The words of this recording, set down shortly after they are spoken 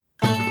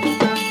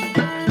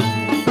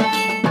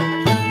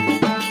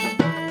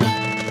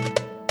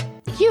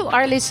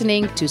are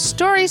listening to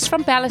Stories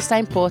from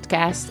Palestine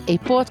podcast, a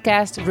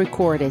podcast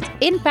recorded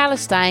in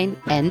Palestine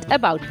and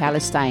about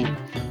Palestine.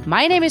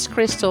 My name is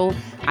Crystal.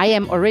 I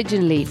am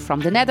originally from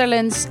the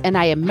Netherlands and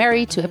I am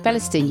married to a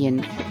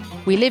Palestinian.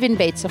 We live in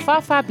Beit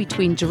Safafa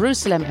between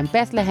Jerusalem and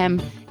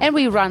Bethlehem, and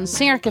we run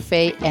Singer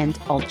Cafe and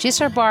Al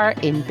Jisr Bar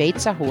in Beit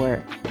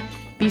Sahur.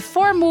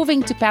 Before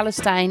moving to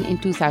Palestine in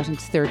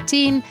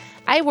 2013,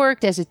 I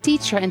worked as a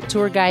teacher and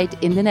tour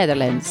guide in the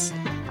Netherlands.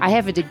 I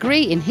have a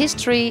degree in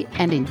history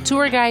and in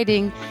tour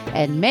guiding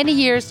and many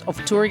years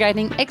of tour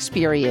guiding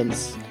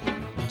experience.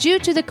 Due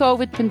to the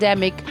COVID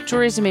pandemic,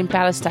 tourism in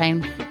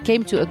Palestine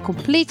came to a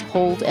complete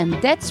halt, and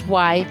that's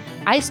why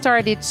I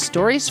started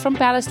Stories from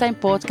Palestine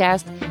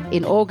podcast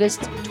in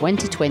August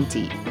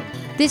 2020.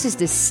 This is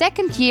the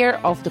second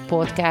year of the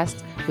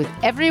podcast, with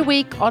every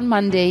week on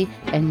Monday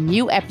a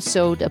new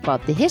episode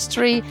about the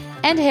history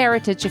and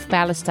heritage of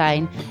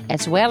Palestine,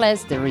 as well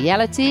as the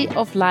reality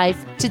of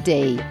life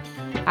today.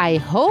 I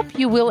hope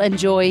you will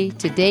enjoy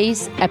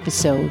today's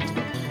episode.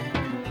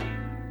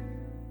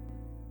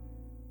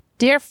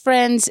 Dear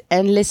friends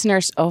and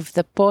listeners of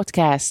the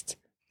podcast,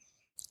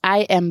 I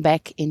am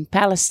back in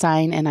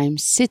Palestine and I'm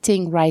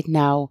sitting right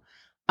now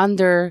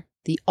under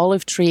the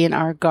olive tree in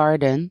our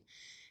garden.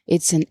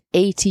 It's an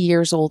 80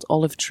 years old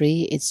olive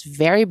tree. It's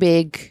very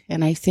big,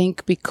 and I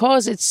think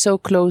because it's so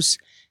close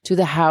to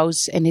the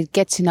house and it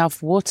gets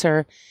enough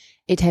water,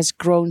 it has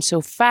grown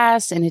so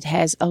fast and it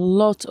has a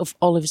lot of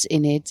olives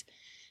in it.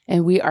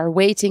 And we are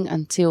waiting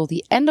until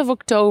the end of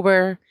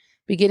October,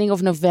 beginning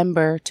of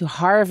November to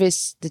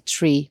harvest the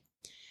tree.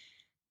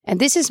 And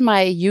this is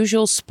my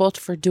usual spot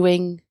for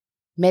doing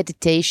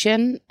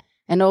meditation.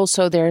 And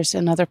also there's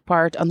another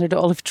part under the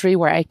olive tree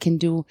where I can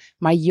do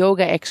my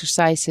yoga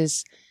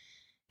exercises.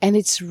 And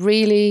it's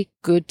really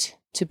good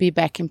to be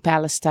back in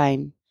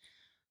Palestine.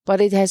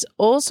 But it has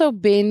also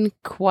been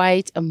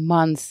quite a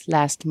month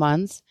last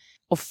month,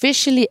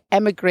 officially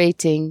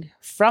emigrating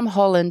from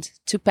Holland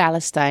to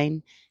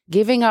Palestine,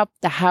 giving up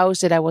the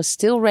house that I was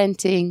still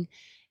renting,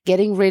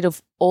 getting rid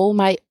of all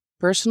my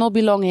personal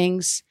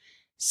belongings.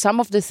 Some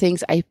of the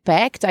things I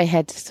packed, I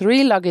had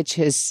 3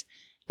 luggages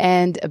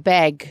and a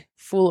bag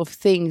full of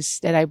things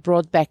that I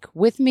brought back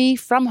with me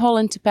from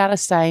Holland to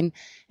Palestine.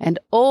 And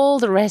all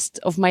the rest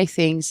of my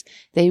things,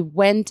 they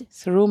went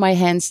through my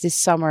hands this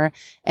summer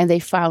and they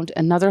found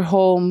another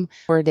home,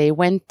 or they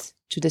went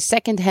to the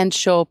second-hand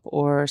shop,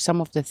 or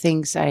some of the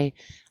things I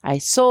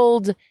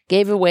sold,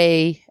 gave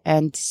away,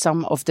 and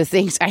some of the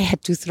things I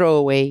had to throw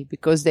away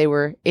because they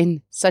were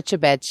in such a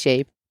bad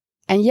shape.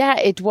 And yeah,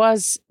 it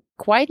was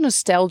quite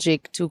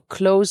nostalgic to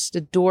close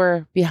the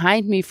door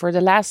behind me for the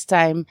last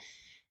time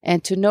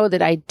and to know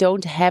that I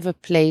don't have a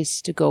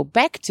place to go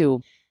back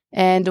to.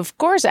 And of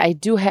course, I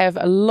do have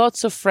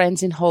lots of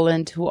friends in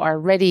Holland who are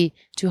ready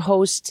to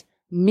host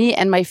me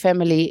and my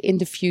family in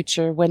the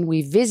future when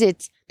we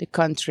visit the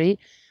country.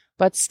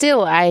 But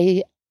still,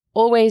 I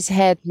always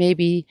had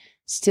maybe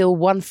still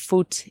one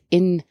foot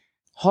in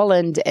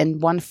Holland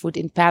and one foot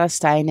in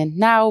Palestine. And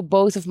now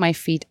both of my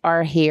feet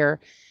are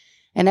here.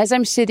 And as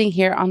I'm sitting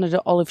here under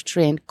the olive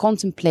tree and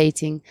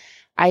contemplating,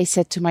 I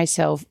said to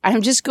myself,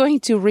 I'm just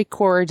going to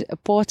record a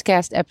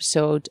podcast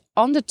episode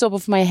on the top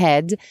of my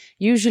head.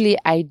 Usually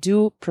I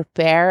do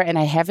prepare and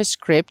I have a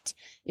script,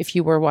 if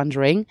you were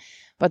wondering.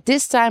 But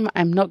this time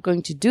I'm not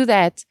going to do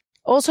that.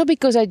 Also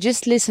because I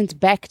just listened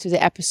back to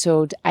the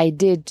episode I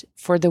did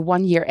for the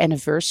 1-year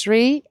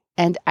anniversary.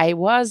 And I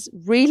was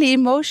really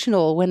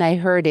emotional when I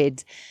heard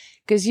it.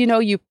 Because, you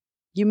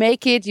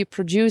make it, you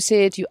produce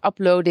it, you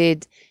upload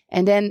it.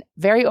 And then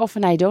very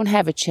often I don't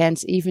have a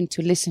chance even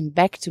to listen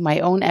back to my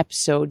own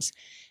episodes.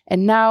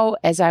 And now,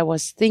 as I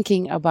was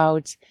thinking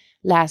about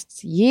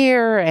last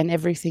year and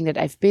everything that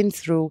I've been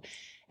through,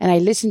 and I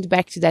listened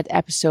back to that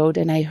episode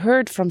and I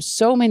heard from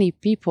so many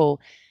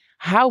people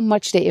how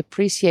much they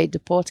appreciate the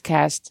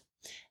podcast,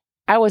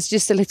 I was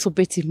just a little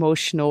bit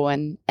emotional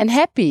and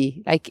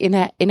happy, like in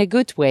a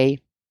good way.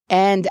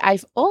 And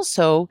I've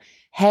also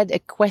had a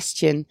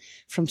question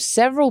from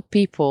several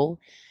people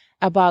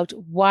about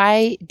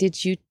why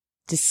did you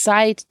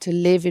decide to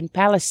live in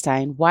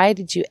Palestine? Why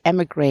did you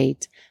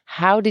emigrate?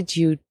 How did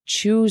you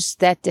choose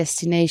that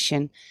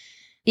destination?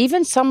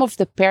 Even some of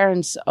the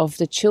parents of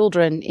the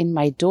children in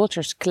my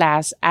daughter's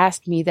class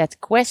asked me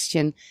that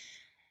question.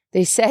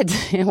 They said,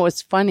 it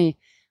was funny,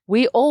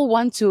 we all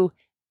want to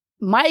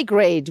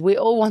migrate. We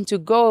all want to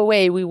go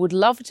away. We would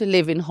love to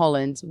live in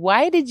Holland.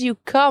 Why did you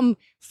come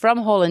from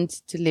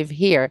Holland to live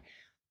here?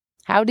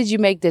 How did you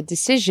make that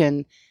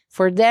decision?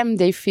 For them,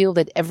 they feel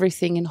that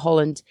everything in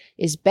Holland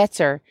is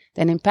better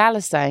than in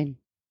Palestine.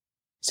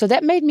 So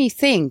that made me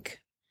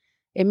think.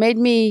 It made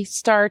me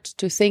start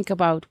to think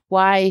about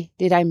why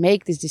did I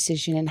make this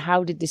decision and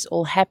how did this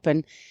all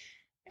happen?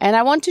 And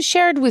I want to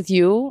share it with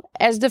you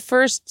as the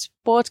first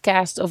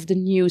podcast of the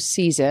new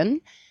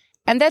season.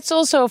 And that's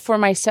also for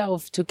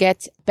myself to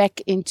get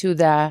back into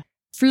the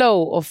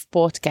flow of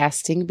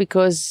podcasting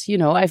because,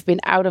 I've been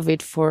out of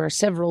it for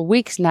several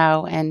weeks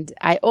now. And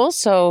I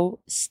also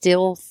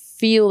still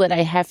feel that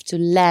I have to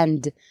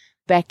land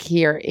back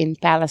here in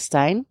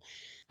Palestine.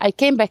 I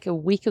came back a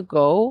week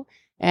ago,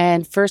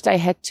 and first I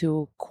had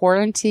to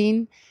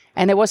quarantine.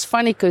 And it was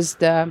funny because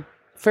the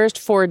first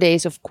 4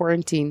 days of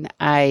quarantine,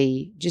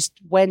 I just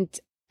went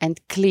and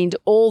cleaned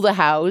all the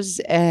house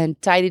and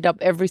tidied up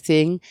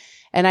everything.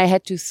 And I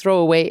had to throw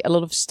away a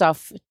lot of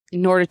stuff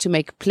in order to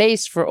make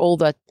place for all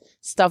that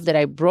stuff that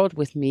I brought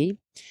with me.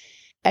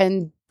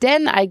 And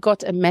then I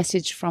got a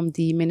message from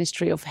the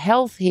Ministry of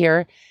Health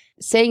here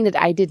saying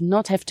that I did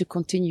not have to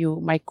continue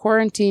my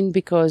quarantine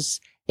because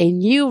a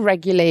new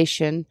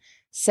regulation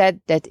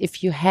said that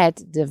if you had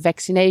the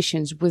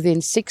vaccinations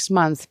within 6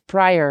 months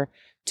prior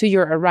to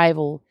your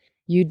arrival,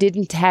 you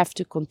didn't have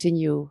to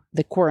continue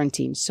the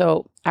quarantine.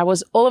 So I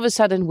was all of a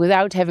sudden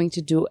without having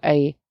to do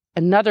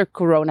another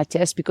corona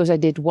test because I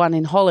did one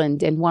in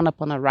Holland and one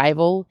upon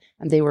arrival,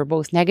 and they were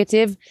both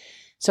negative.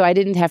 So I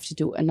didn't have to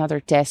do another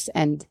test.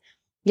 And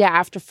yeah,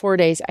 after 4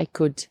 days, I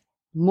could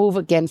move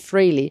again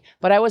freely.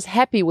 But I was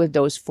happy with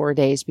those 4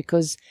 days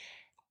because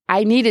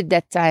I needed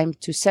that time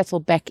to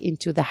settle back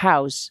into the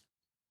house.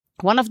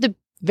 One of the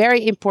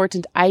very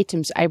important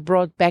items I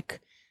brought back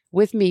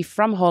with me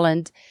from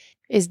Holland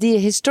is the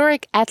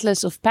Historic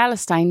Atlas of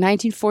Palestine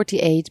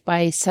 1948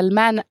 by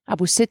Salman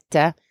Abu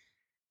Sitta.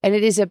 And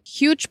it is a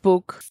huge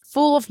book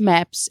full of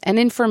maps and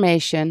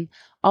information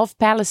of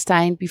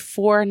Palestine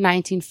before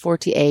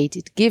 1948.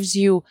 It gives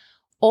you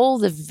all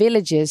the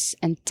villages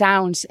and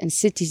towns and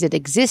cities that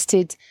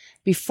existed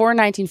before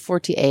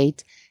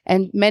 1948.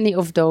 And many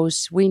of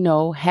those we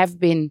know have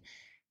been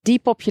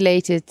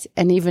depopulated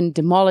and even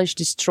demolished,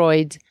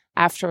 destroyed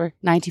after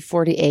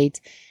 1948.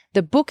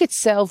 The book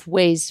itself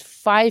weighs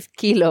 5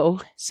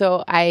 kilos.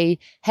 So I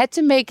had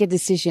to make a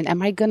decision.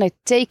 Am I going to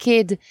take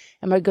it?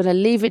 Am I going to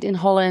leave it in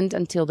Holland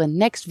until the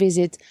next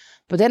visit?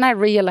 But then I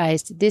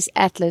realized this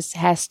atlas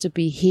has to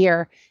be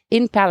here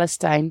in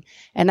Palestine.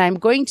 And I'm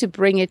going to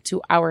bring it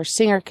to our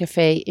Singer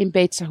Cafe in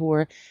Beit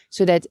Sahur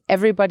so that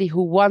everybody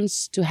who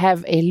wants to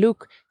have a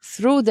look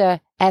through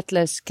the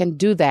atlas can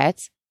do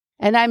that.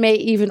 And I may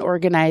even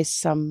organize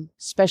some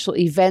special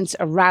events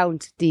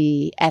around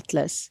the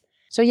atlas.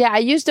 So yeah, I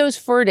used those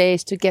 4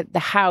 days to get the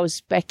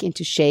house back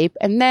into shape.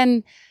 And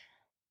then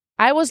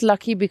I was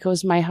lucky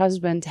because my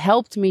husband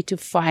helped me to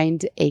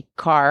find a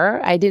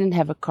car. I didn't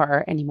have a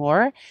car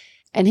anymore.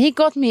 And he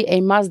got me a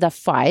Mazda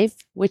 5,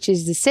 which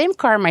is the same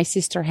car my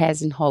sister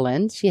has in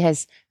Holland. She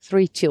has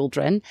 3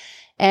 children.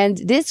 And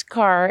this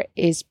car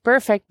is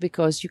perfect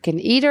because you can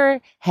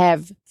either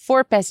have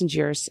 4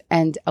 passengers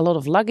and a lot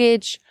of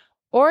luggage,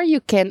 or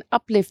you can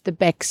uplift the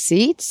back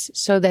seats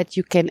so that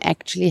you can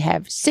actually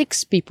have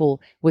 6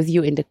 people with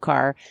you in the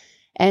car.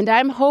 And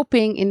I'm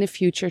hoping in the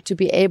future to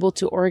be able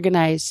to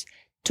organize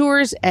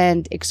tours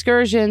and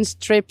excursions,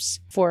 trips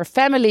for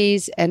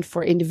families and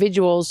for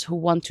individuals who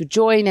want to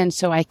join. And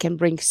so I can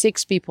bring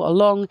 6 people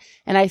along.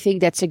 And I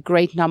think that's a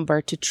great number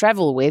to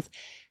travel with.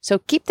 So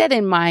keep that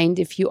in mind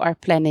if you are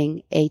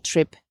planning a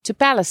trip to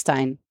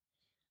Palestine.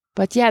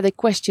 But yeah, the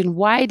question,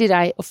 why did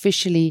I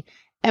officially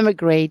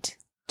emigrate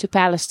to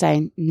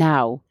Palestine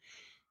now?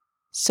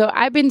 So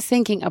I've been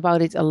thinking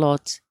about it a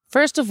lot.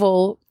 First of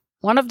all,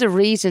 one of the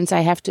reasons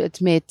I have to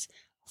admit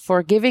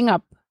for giving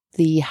up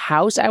the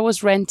house I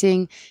was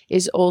renting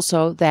is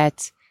also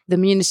that the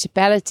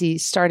municipality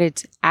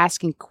started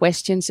asking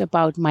questions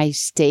about my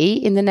stay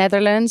in the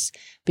Netherlands,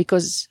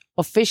 because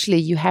officially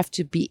you have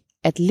to be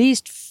at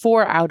least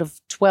 4 out of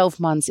 12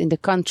 months in the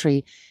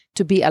country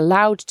to be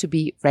allowed to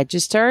be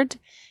registered.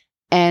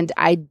 And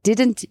I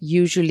didn't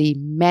usually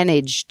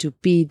manage to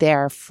be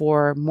there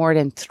for more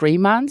than 3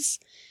 months.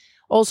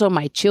 Also,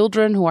 my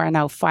children, who are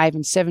now 5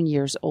 and 7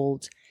 years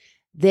old,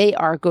 they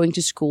are going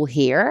to school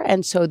here.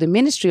 And so the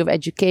Ministry of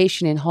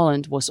Education in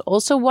Holland was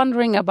also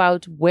wondering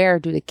about where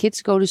do the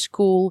kids go to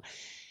school.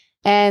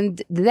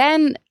 And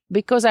then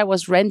because I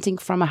was renting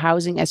from a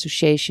housing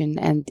association,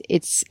 and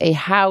it's a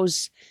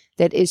house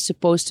that is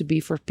supposed to be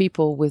for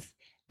people with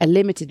a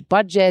limited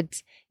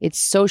budget, it's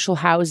social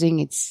housing,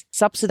 it's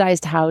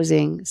subsidized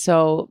housing.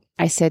 So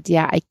I said,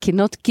 yeah, I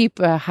cannot keep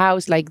a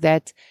house like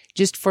that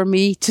just for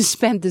me to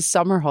spend the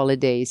summer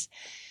holidays.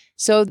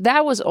 So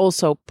that was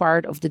also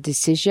part of the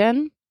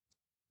decision.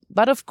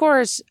 But of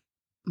course,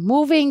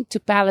 moving to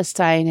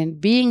Palestine and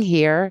being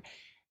here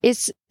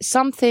is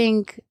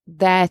something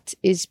that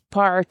is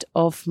part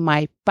of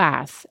my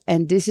path.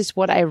 And this is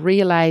what I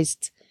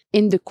realized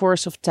in the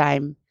course of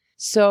time.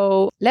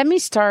 So let me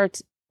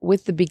start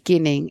with the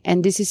beginning.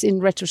 And this is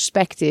in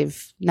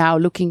retrospective, now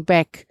looking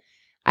back.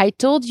 I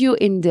told you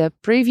in the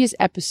previous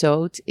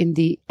episode, in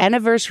the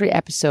anniversary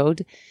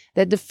episode,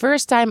 that the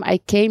first time I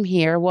came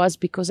here was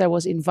because I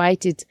was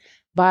invited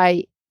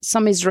by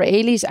some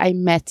Israelis I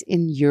met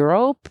in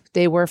Europe.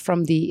 They were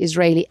from the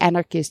Israeli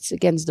Anarchists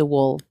Against the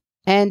Wall.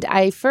 And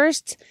I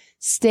first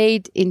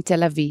stayed in Tel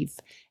Aviv.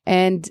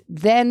 And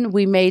then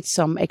we made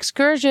some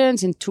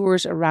excursions and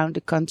tours around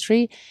the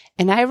country.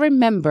 And I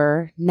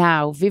remember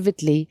now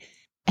vividly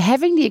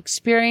having the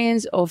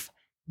experience of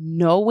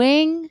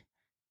knowing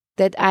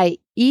that I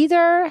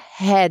either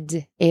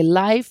had a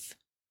life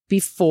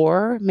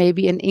before,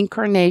 maybe an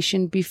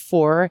incarnation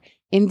before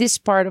in this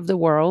part of the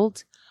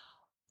world,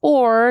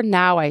 Or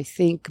now I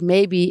think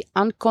maybe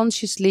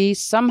unconsciously,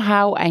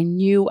 somehow I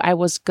knew I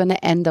was going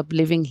to end up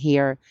living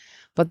here.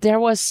 But there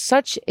was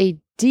such a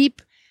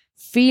deep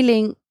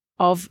feeling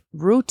of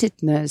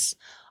rootedness,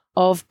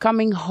 of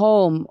coming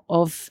home,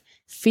 of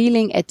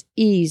feeling at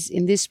ease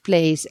in this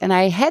place. And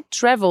I had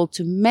traveled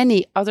to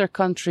many other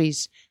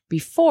countries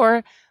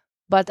before,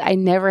 but I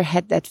never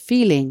had that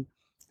feeling.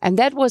 And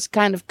that was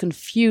kind of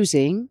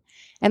confusing.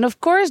 And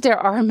of course, there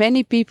are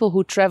many people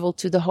who travel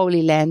to the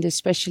Holy Land,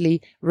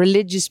 especially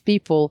religious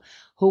people,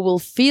 who will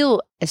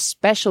feel a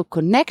special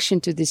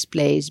connection to this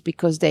place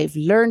because they've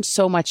learned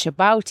so much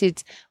about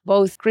it,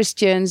 both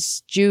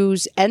Christians,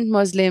 Jews, and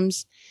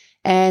Muslims.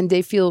 And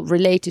they feel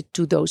related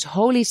to those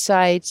holy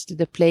sites, to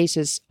the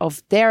places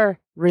of their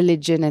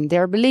religion and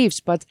their beliefs.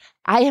 But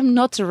I am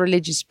not a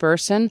religious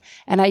person,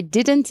 and I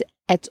didn't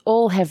at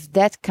all have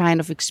that kind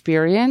of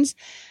experience.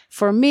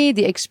 For me,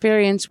 the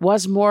experience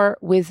was more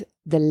with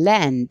the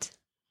land.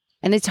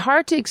 And it's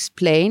hard to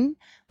explain,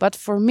 but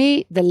for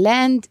me, the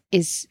land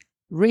is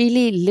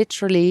really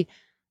literally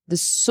the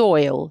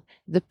soil,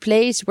 the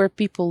place where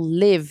people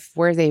live,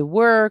 where they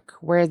work,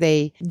 where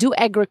they do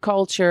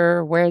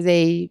agriculture, where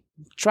they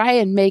try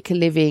and make a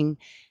living.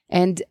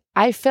 And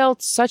I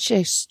felt such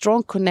a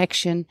strong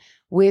connection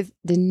with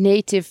the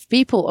native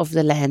people of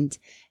the land.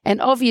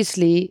 And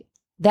obviously,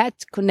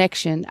 that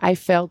connection I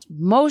felt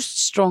most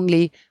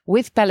strongly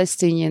with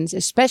Palestinians,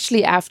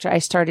 especially after I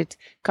started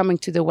coming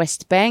to the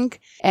West Bank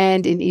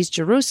and in East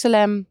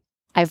Jerusalem.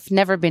 I've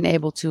never been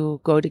able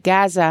to go to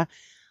Gaza,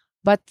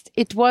 but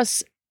it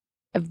was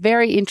a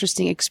very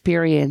interesting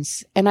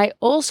experience. And I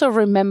also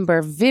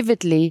remember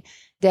vividly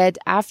that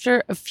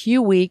after a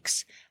few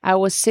weeks, I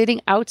was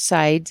sitting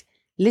outside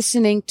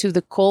listening to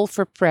the call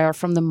for prayer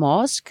from the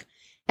mosque.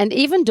 And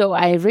even though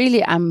I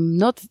really am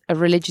not a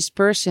religious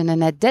person,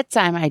 and at that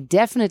time I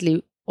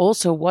definitely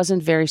also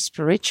wasn't very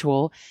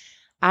spiritual,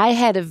 I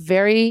had a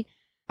very,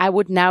 I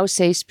would now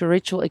say,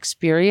 spiritual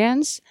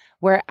experience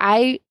where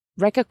I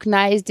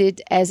recognized it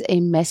as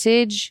a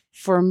message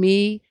for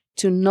me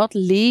to not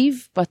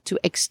leave, but to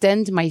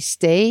extend my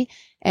stay.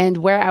 And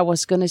where I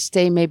was going to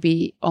stay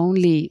maybe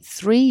only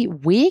 3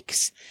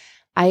 weeks,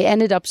 I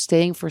ended up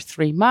staying for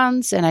 3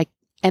 months, and I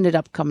ended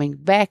up coming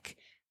back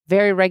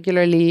very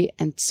regularly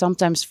and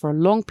sometimes for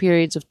long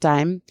periods of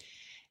time.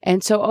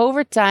 And so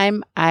over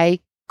time, I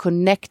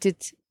connected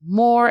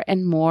more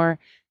and more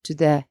to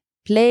the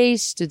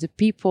place, to the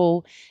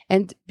people.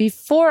 And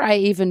before I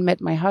even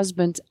met my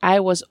husband, I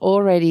was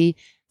already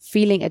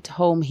feeling at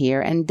home here.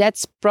 And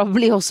that's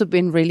probably also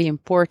been really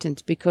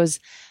important because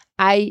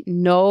I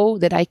know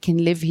that I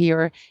can live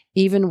here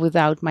even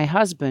without my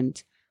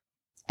husband.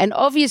 And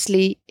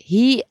obviously,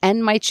 he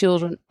and my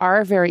children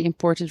are very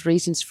important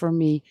reasons for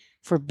me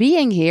for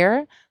being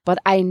here, but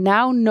I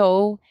now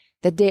know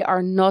that they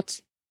are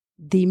not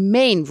the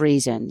main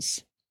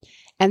reasons.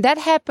 And that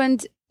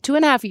happened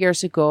 2.5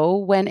 years ago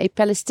when a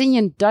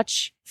Palestinian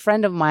Dutch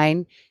friend of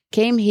mine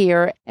came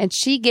here and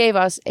she gave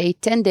us a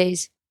 10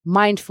 days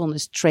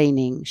mindfulness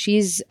training.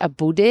 She's a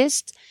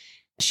Buddhist.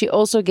 She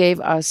also gave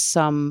us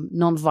some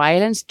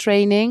nonviolence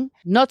training,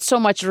 not so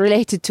much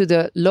related to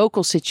the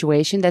local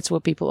situation. That's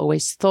what people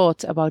always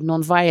thought about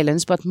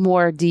nonviolence, but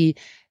more the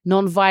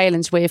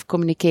nonviolence way of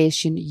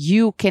communication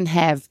you can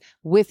have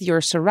with your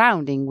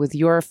surrounding, with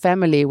your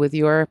family, with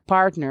your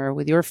partner,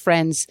 with your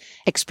friends,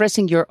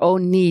 expressing your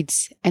own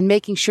needs and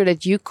making sure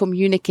that you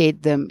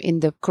communicate them in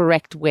the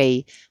correct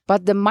way.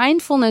 But the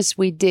mindfulness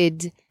we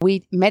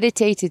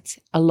meditated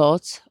a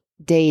lot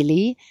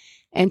daily.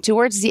 And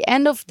towards the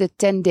end of the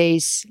 10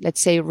 days,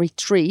 let's say,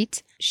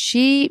 retreat,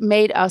 she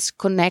made us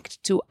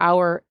connect to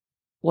our,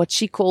 what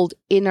she called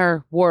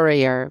inner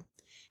warrior.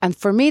 And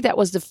for me, that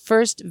was the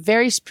first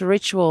very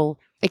spiritual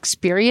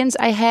experience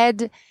I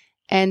had.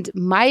 And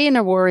my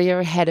inner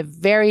warrior had a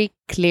very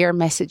clear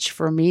message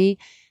for me.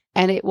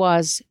 And it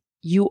was,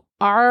 you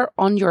are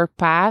on your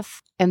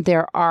path and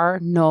there are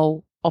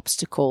no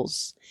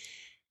obstacles.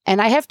 And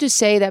I have to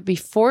say that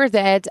before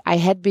that, I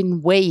had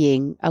been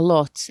weighing a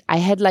lot. I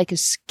had like a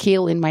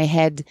scale in my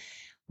head.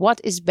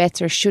 What is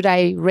better? Should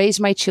I raise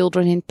my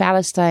children in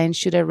Palestine?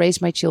 Should I raise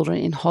my children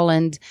in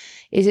Holland?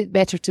 Is it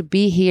better to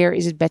be here?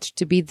 Is it better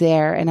to be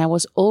there? And I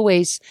was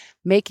always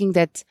making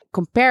that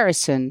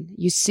comparison.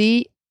 You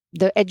see,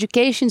 the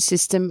education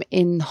system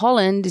in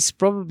Holland is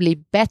probably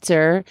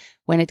better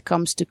when it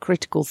comes to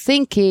critical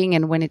thinking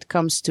and when it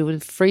comes to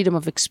freedom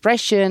of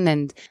expression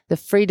and the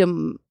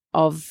freedom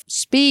of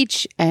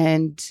speech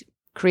and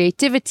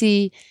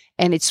creativity.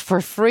 And it's for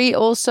free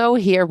also.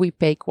 Here we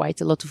pay quite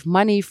a lot of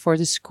money for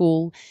the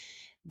school.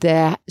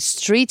 The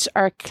streets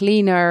are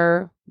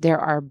cleaner. There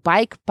are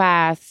bike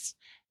paths.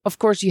 Of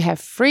course, you have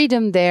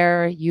freedom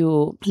there.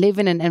 You live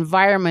in an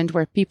environment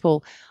where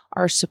people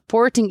are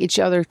supporting each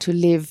other to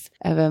live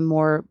a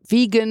more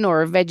vegan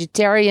or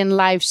vegetarian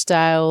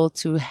lifestyle,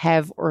 to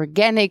have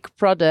organic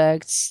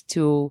products,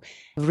 to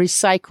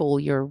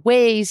recycle your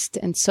waste,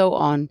 and so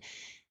on.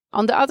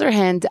 On the other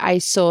hand, I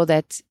saw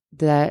that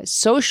the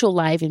social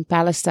life in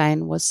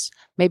Palestine was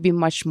maybe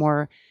much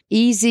more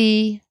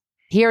easy,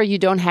 Here, you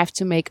don't have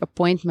to make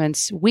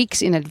appointments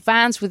weeks in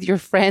advance with your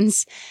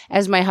friends.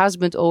 As my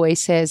husband always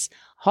says,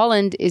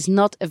 Holland is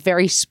not a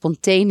very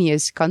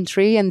spontaneous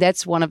country. And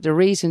that's one of the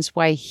reasons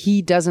why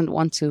he doesn't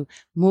want to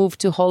move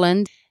to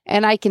Holland.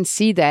 And I can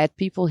see that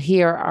people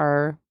here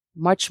are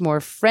much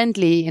more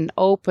friendly and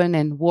open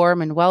and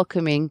warm and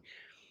welcoming.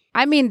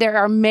 I mean, there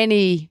are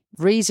many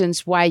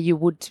reasons why you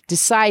would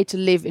decide to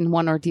live in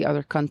one or the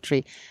other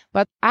country.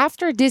 But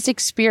after this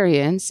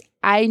experience,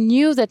 I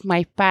knew that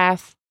my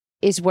path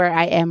is where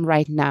I am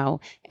right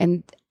now.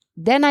 And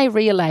then I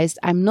realized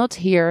I'm not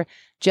here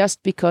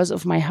just because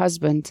of my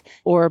husband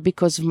or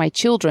because of my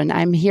children.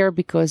 I'm here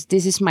because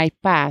this is my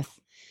path.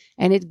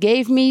 And it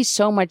gave me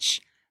so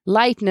much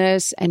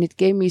lightness and it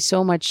gave me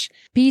so much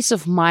peace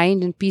of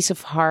mind and peace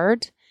of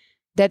heart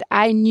that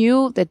I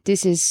knew that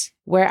this is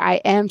where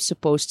I am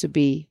supposed to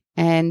be.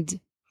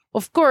 And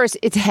of course,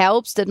 it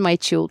helps that my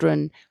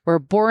children were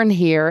born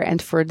here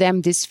and for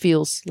them, this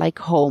feels like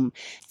home.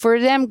 For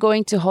them,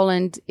 going to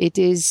Holland, it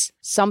is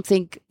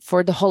something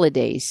for the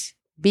holidays.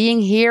 Being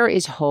here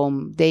is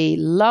home. They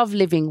love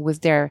living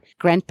with their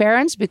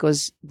grandparents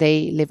because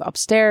they live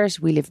upstairs,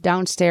 we live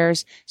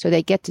downstairs, so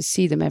they get to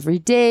see them every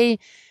day.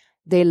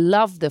 They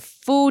love the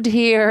food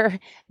here.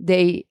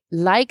 They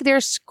like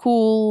their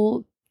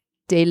school.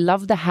 They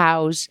love the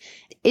house.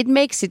 It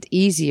makes it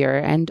easier.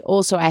 And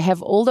also I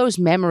have all those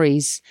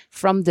memories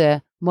from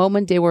the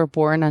moment they were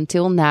born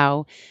until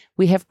now.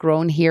 We have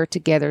grown here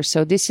together.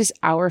 So this is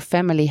our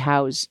family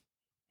house.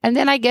 And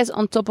then I guess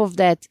on top of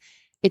that,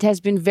 it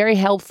has been very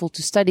helpful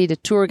to study the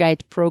tour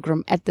guide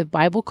program at the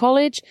Bible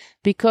College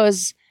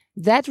because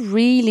that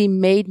really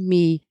made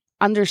me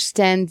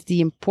understand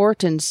the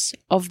importance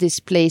of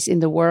this place in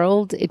the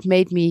world. It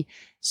made me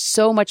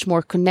so much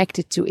more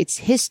connected to its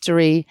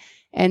history.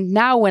 And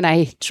now when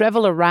I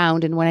travel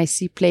around and when I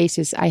see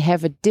places, I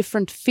have a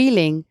different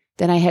feeling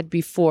than I had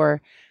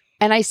before.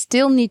 And I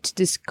still need to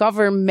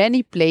discover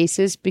many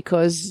places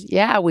because,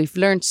 we've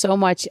learned so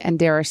much and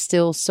there are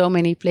still so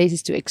many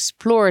places to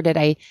explore that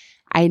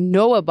I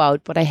know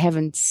about, but I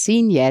haven't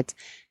seen yet.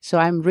 So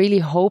I'm really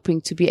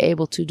hoping to be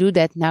able to do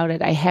that now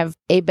that I have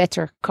a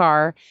better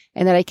car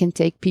and that I can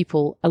take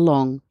people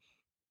along.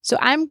 So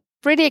I'm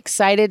pretty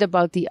excited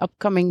about the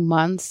upcoming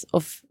months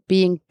of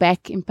being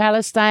back in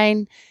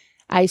Palestine.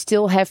 I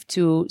still have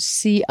to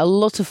see a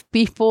lot of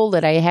people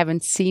that I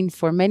haven't seen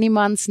for many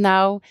months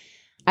now.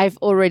 I've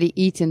already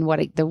eaten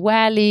warik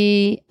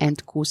dawali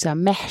and kusa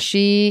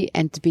mahshi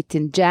and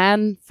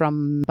bitinjan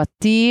from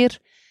Batir.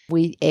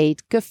 We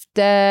ate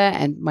kufta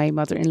and my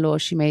mother-in-law,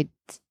 she made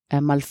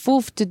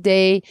malfouf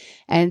today.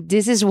 And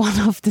this is one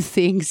of the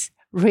things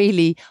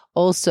really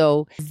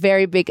also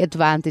very big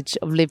advantage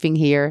of living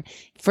here.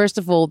 First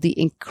of all, the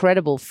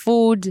incredible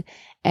food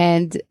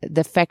and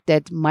the fact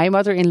that my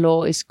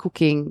mother-in-law is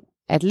cooking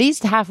at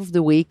least half of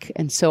the week.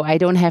 And so I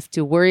don't have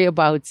to worry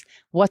about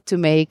what to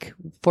make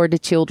for the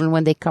children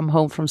when they come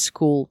home from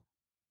school.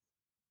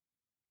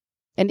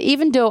 And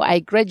even though I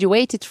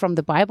graduated from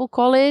the Bible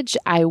College,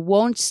 I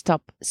won't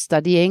stop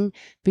studying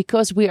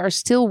because we are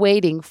still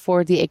waiting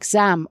for the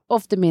exam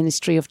of the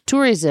Ministry of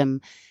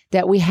Tourism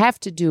that we have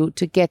to do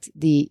to get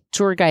the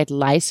tour guide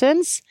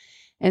license.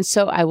 And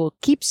so I will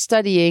keep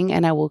studying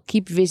and I will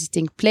keep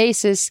visiting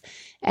places.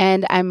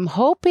 And I'm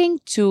hoping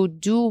to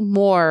do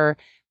more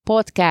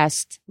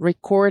podcast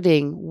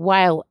recording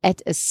while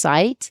at a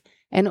site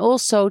and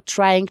also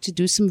trying to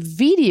do some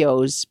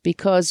videos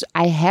because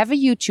I have a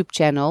YouTube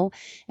channel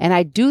and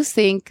I do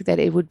think that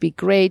it would be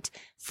great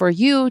for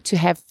you to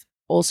have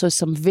also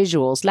some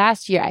visuals.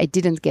 Last year, I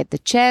didn't get the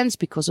chance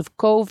because of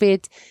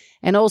COVID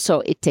and also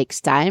it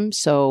takes time.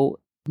 So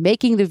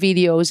making the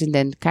videos and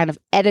then kind of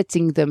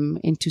editing them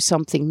into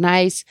something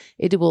nice,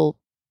 it will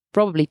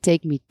probably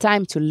take me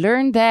time to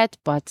learn that,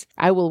 but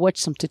I will watch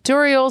some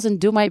tutorials and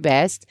do my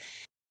best.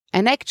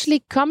 And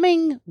actually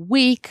coming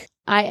week,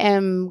 I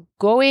am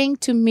going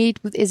to meet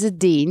with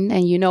Izzedine.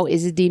 And you know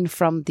Izzedine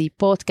from the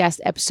podcast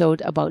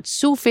episode about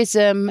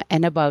Sufism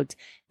and about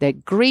the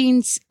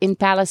Greens in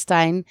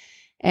Palestine.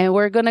 And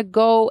we're going to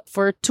go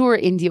for a tour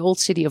in the old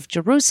city of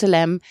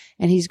Jerusalem.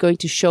 And he's going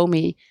to show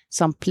me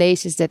some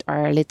places that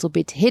are a little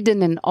bit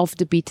hidden and off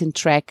the beaten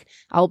track.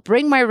 I'll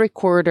bring my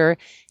recorder.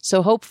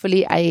 So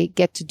hopefully I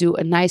get to do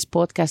a nice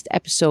podcast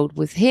episode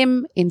with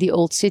him in the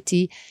old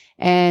city.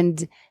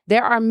 And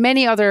there are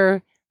many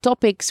other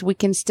topics we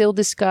can still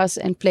discuss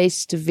and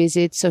places to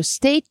visit. So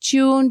stay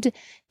tuned.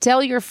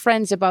 Tell your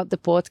friends about the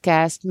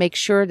podcast. Make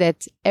sure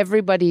that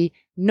everybody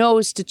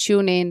knows to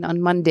tune in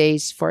on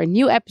Mondays for a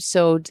new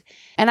episode.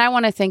 And I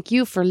want to thank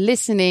you for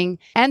listening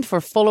and for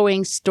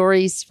following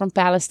Stories from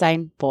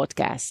Palestine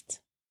podcast.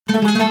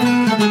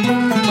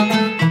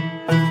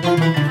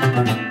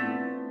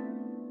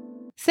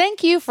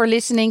 Thank you for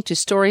listening to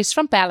Stories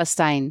from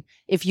Palestine.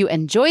 If you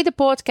enjoy the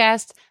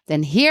podcast,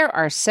 then here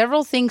are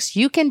several things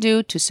you can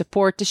do to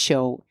support the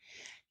show.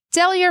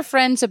 Tell your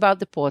friends about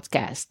the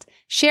podcast.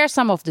 Share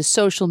some of the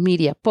social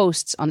media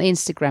posts on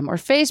Instagram or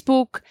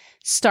Facebook.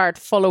 Start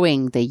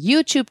following the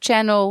YouTube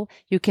channel.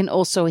 You can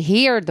also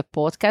hear the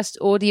podcast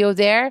audio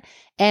there.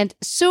 And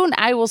soon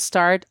I will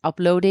start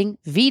uploading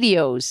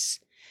videos.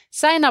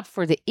 Sign up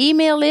for the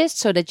email list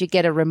so that you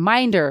get a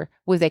reminder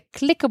with a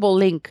clickable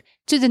link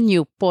to the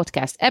new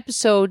podcast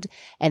episode.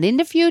 And in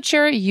the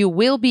future, you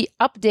will be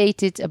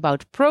updated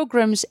about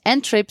programs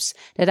and trips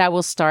that I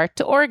will start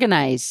to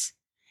organize.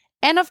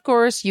 And of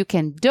course, you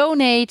can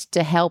donate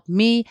to help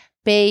me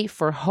pay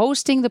for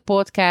hosting the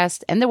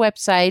podcast and the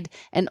website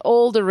and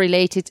all the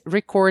related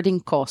recording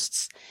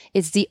costs.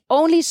 It's the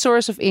only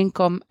source of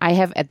income I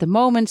have at the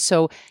moment,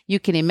 so you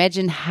can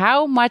imagine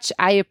how much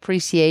I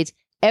appreciate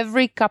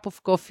every cup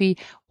of coffee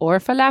or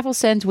falafel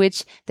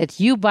sandwich that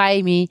you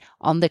buy me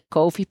on the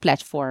Ko-fi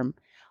platform.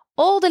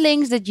 All the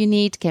links that you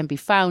need can be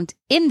found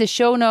in the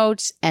show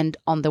notes and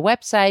on the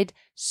website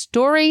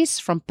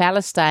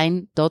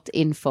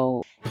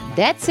storiesfrompalestine.info.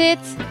 That's it.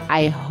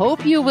 I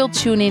hope you will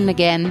tune in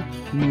again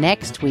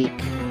next week.